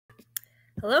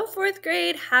Hello, fourth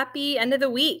grade. Happy end of the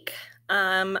week.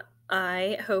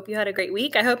 I hope you had a great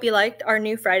week. I hope you liked our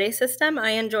new Friday system.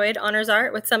 I enjoyed Honors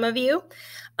Art with some of you.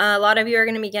 A lot of you are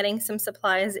going to be getting some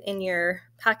supplies in your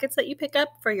packets that you pick up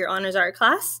for your Honors Art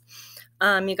class.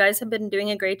 You guys have been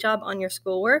doing a great job on your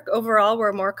schoolwork. Overall,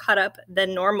 we're more caught up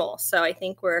than normal. So I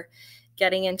think we're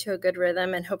getting into a good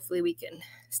rhythm, and hopefully we can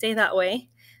stay that way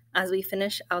as we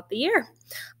finish out the year.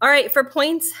 All right, for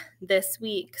points this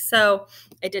week. So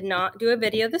I did not do a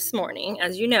video this morning,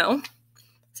 as you know.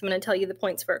 So I'm going to tell you the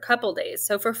points for a couple days.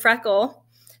 So for Freckle,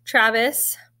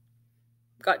 Travis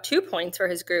got 2 points for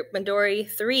his group, Midori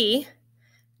 3,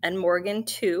 and Morgan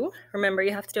 2. Remember,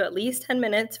 you have to do at least 10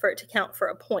 minutes for it to count for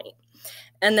a point.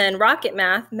 And then Rocket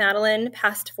Math, Madeline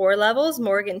passed 4 levels,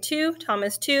 Morgan 2,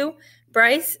 Thomas 2,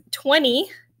 Bryce 20,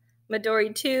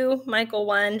 Midori 2, Michael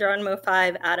 1, Geronimo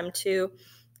 5, Adam 2,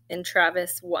 and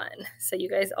Travis 1. So you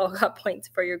guys all got points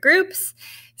for your groups.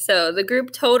 So the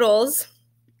group totals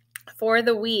for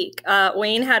the week,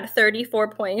 Wayne had 34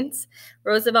 points,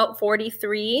 Roosevelt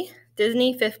 43,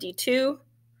 Disney 52,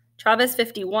 Travis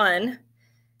 51,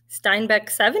 Steinbeck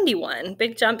 71.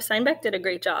 Big jump. Steinbeck did a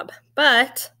great job.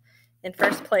 But in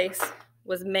first place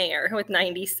was Mayer with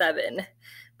 97,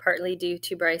 partly due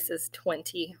to Bryce's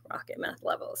 20 Rocket Math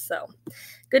levels. So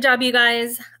good job, you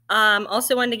guys.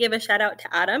 Also wanted to give a shout out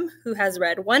to Adam, who has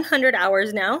read 100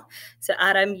 hours now. So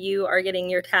Adam, you are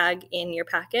getting your tag in your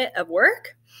packet of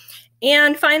work.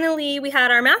 And finally, we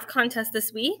had our math contest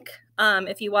this week.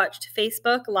 If you watched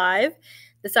Facebook Live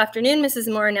this afternoon,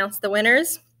 Mrs. Moore announced the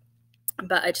winners,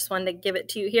 but I just wanted to give it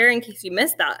to you here in case you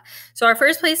missed that. So our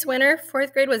first place winner,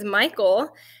 fourth grade, was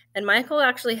Michael. And Michael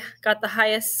actually got the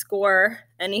highest score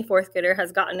any fourth grader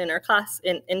has gotten in our class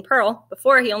in Pearl.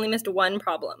 Before, he only missed 1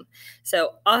 problem.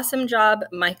 So awesome job,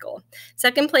 Michael.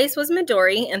 Second place was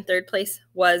Midori, and third place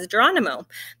was Geronimo.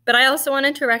 But I also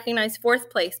wanted to recognize fourth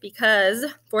place because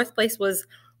fourth place was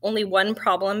only 1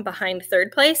 problem behind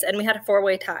third place, and we had a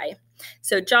 4-way tie.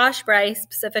 So Josh, Bryce,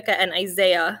 Pacifica, and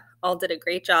Isaiah all did a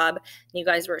great job. And you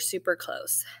guys were super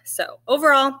close. So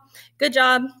overall, good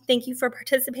job. Thank you for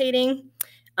participating.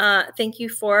 Thank you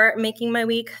for making my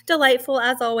week delightful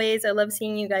as always. I love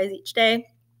seeing you guys each day.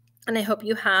 And I hope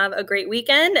you have a great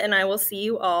weekend, and I will see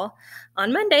you all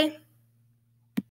on Monday.